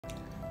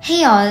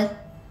Hey all,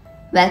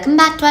 welcome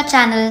back to our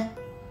channel.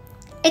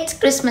 It's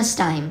Christmas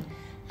time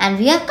and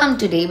we have come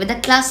today with a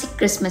classic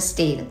Christmas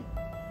tale.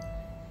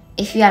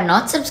 If you are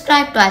not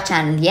subscribed to our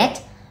channel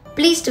yet,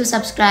 please do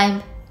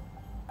subscribe.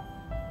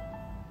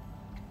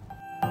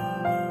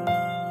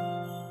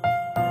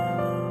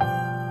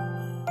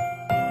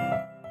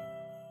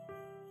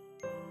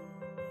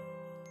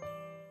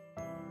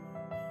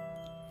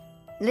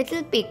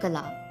 Little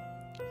Piccola,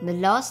 the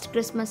Lost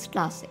Christmas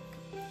Classic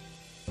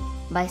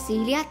by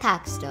Celia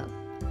Thaxter,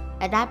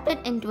 adapted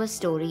into a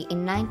story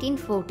in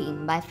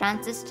 1914 by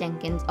Frances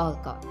Jenkins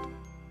Olcott.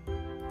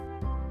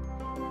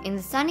 In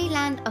the sunny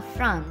land of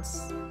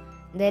France,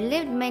 there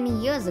lived many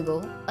years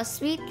ago a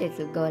sweet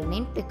little girl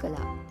named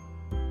Piccola.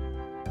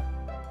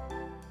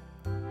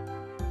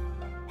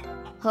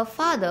 Her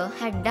father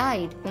had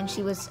died when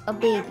she was a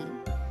baby,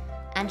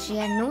 and she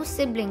had no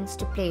siblings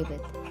to play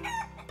with.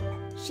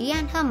 She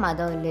and her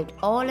mother lived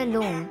all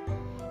alone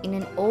in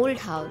an old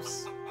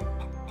house.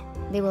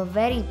 They were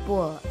very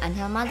poor and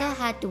her mother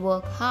had to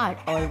work hard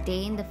all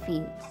day in the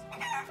fields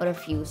for a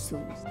few sous.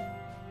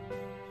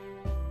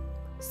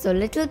 So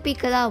little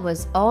Piccola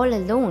was all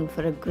alone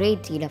for a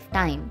great deal of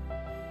time.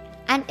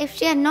 And if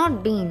she had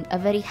not been a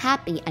very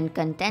happy and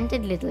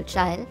contented little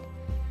child,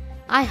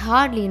 I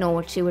hardly know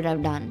what she would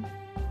have done.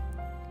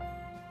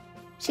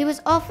 She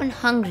was often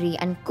hungry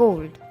and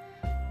cold,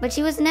 but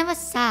she was never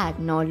sad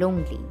nor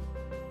lonely.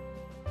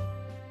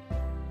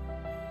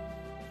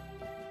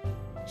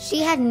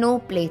 She had no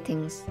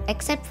playthings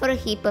except for a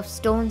heap of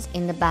stones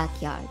in the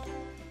backyard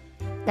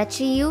that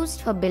she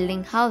used for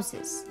building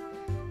houses,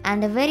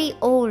 and a very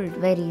old,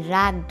 very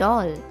ragged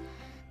doll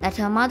that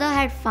her mother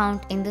had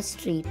found in the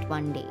street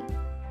one day.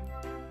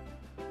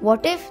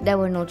 What if there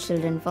were no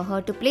children for her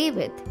to play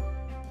with?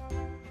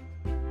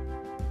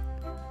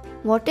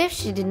 What if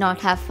she did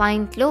not have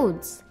fine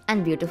clothes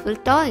and beautiful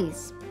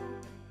toys?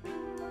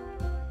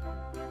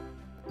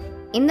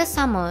 In the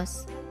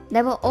summers,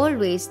 there were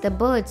always the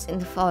birds in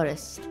the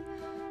forest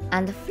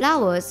and the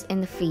flowers in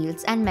the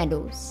fields and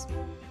meadows.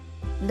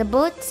 The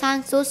birds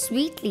sang so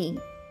sweetly,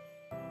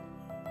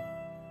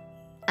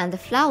 and the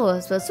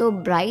flowers were so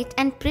bright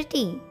and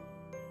pretty.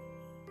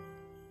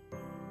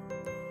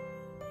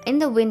 In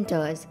the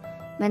winters,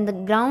 when the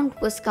ground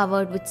was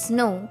covered with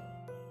snow,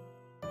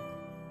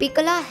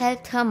 Piccola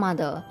helped her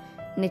mother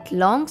knit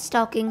long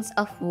stockings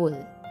of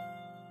wool.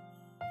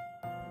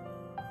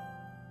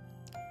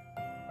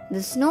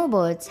 The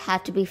snowbirds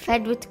had to be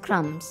fed with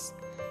crumbs,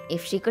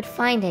 if she could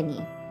find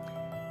any,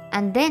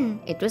 and then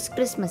it was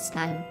Christmas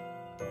time.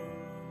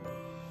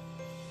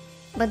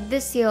 But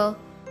this year,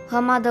 her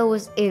mother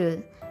was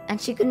ill and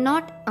she could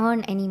not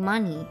earn any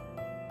money.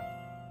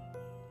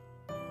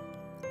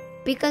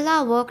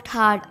 Piccola worked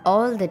hard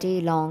all the day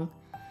long,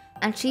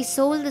 and she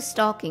sold the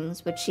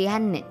stockings which she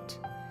had knit,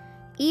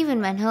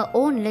 even when her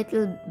own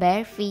little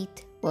bare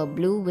feet were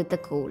blue with the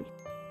cold.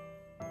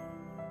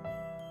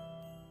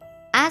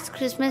 As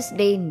Christmas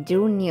Day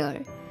drew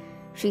near,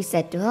 she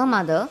said to her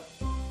mother,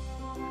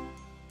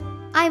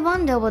 "I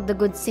wonder what the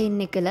good Saint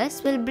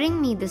Nicholas will bring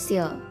me this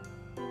year.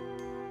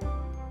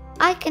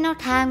 I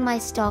cannot hang my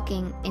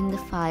stocking in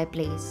the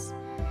fireplace,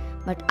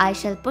 but I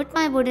shall put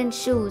my wooden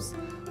shoes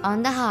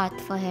on the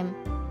hearth for him.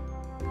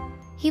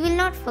 He will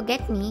not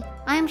forget me,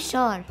 I am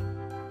sure."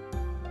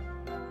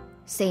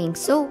 Saying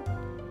so,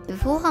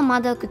 before her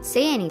mother could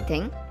say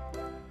anything,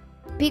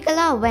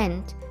 Piccola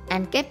went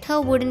and kept her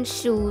wooden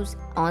shoes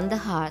on the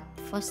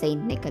hearth for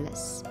Saint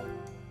Nicholas.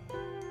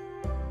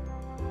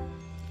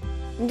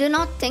 "Do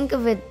not think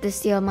of it this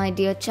year, my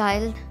dear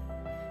child,"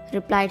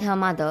 replied her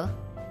mother.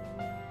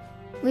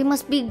 "We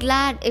must be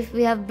glad if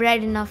we have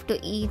bread enough to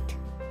eat."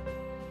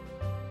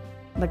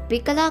 But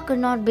Piccola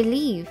could not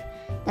believe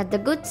that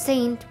the good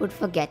saint would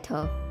forget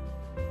her.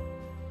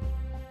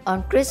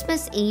 On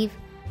Christmas Eve,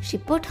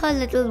 she put her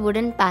little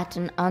wooden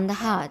pattern on the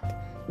hearth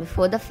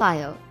before the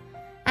fire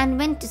and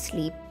went to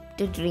sleep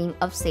to dream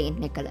of Saint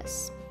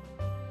Nicholas.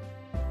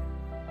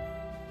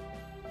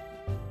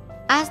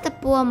 As the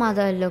poor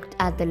mother looked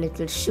at the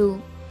little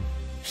shoe,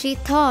 she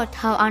thought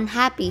how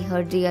unhappy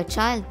her dear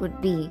child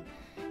would be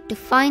to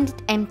find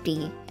it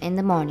empty in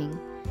the morning,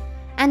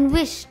 and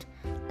wished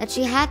that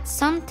she had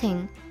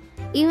something,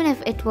 even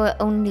if it were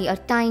only a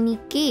tiny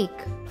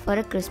cake for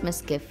a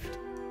Christmas gift.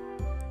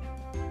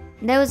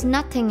 There was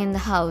nothing in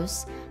the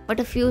house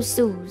but a few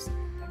sous,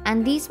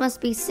 and these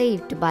must be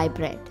saved to buy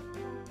bread.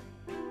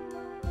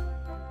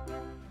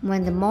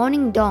 When the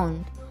morning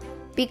dawned,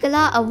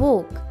 Piccola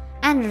awoke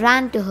and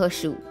ran to her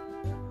shoe.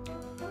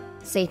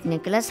 Saint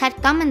Nicholas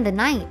had come in the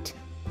night.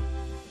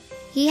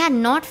 He had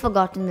not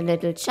forgotten the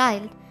little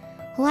child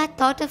who had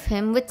thought of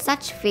him with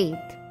such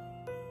faith.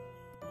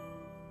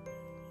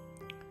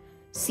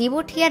 See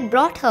what he had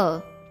brought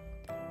her!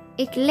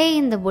 It lay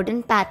in the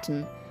wooden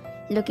pattern,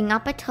 looking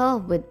up at her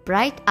with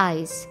bright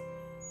eyes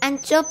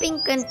and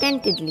chirping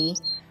contentedly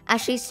as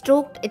she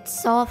stroked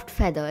its soft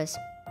feathers.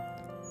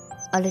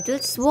 A little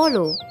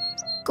swallow,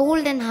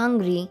 cold and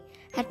hungry,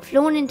 had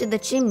flown into the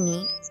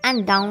chimney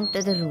and down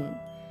to the room,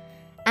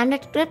 and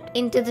had crept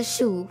into the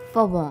shoe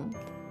for warmth.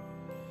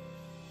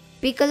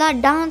 Piccola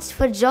danced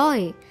for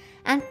joy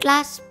and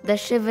clasped the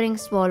shivering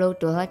swallow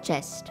to her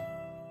chest.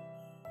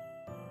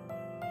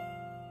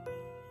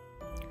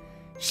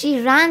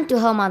 She ran to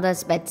her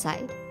mother's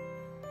bedside.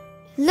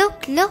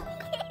 "Look, look!"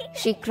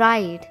 she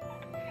cried.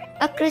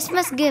 "A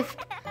Christmas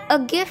gift, a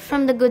gift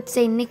from the good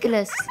Saint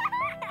Nicholas."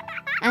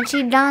 And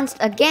she danced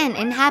again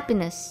in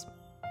happiness.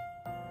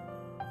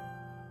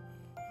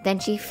 Then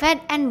she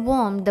fed and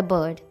warmed the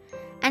bird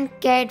and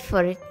cared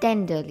for it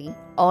tenderly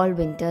all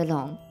winter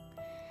long,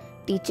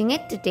 teaching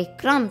it to take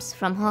crumbs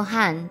from her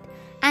hand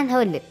and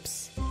her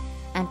lips,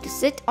 and to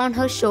sit on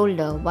her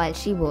shoulder while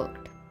she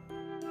worked.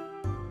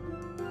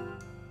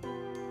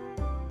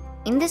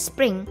 In the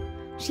spring,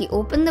 she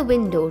opened the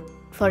window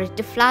for it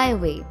to fly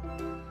away,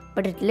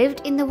 but it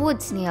lived in the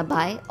woods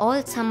nearby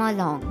all summer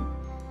long,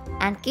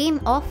 and came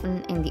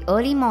often in the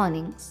early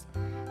mornings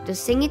to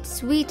sing its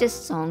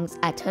sweetest songs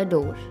at her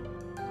door.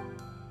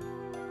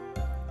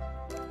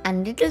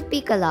 And little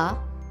Piccola,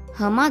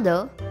 her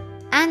mother,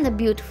 and the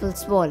beautiful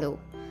swallow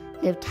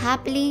lived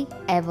happily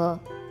ever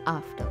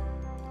after.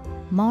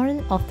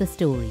 Moral of the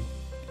story: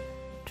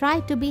 try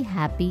to be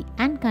happy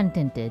and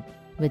contented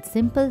with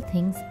simple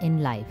things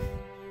in life.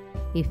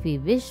 If we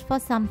wish for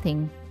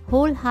something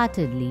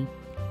wholeheartedly,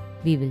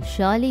 we will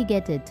surely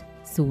get it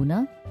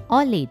sooner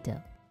or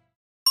later.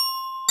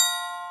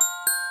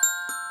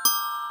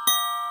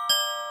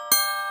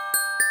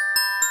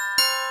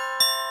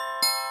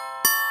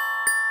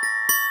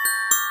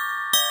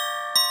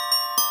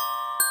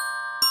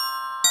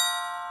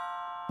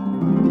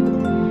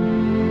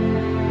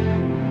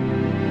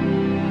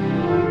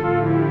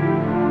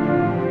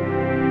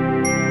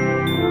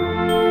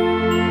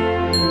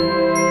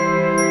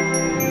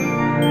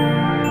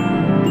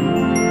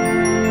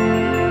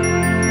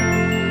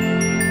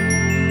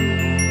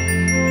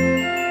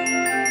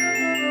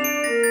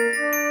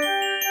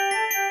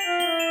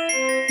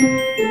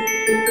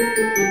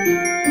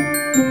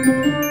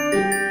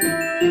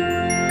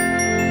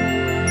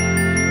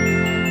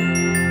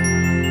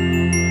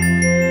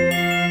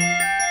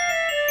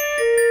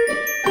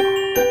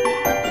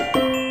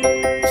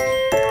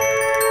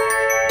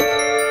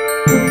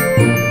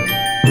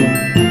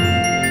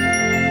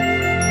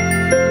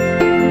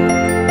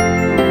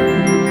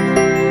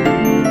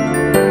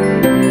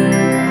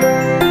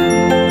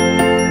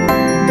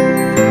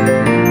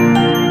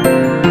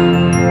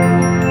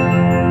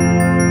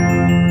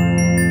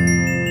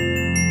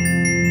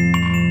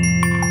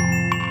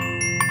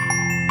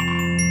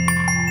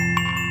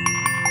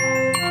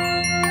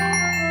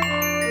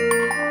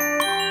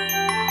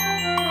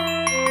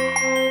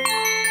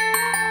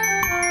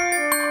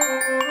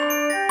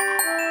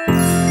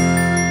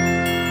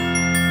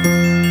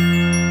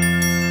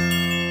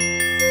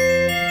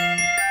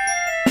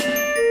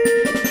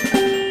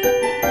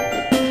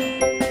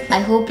 I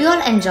hope you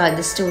all enjoyed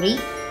the story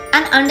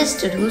and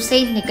understood who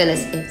Saint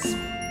Nicholas is.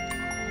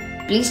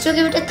 Please do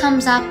give it a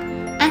thumbs up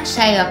and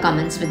share your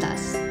comments with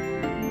us.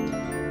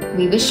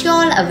 We wish you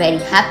all a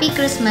very happy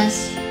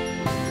Christmas.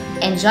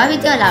 Enjoy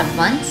with your loved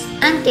ones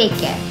and take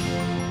care.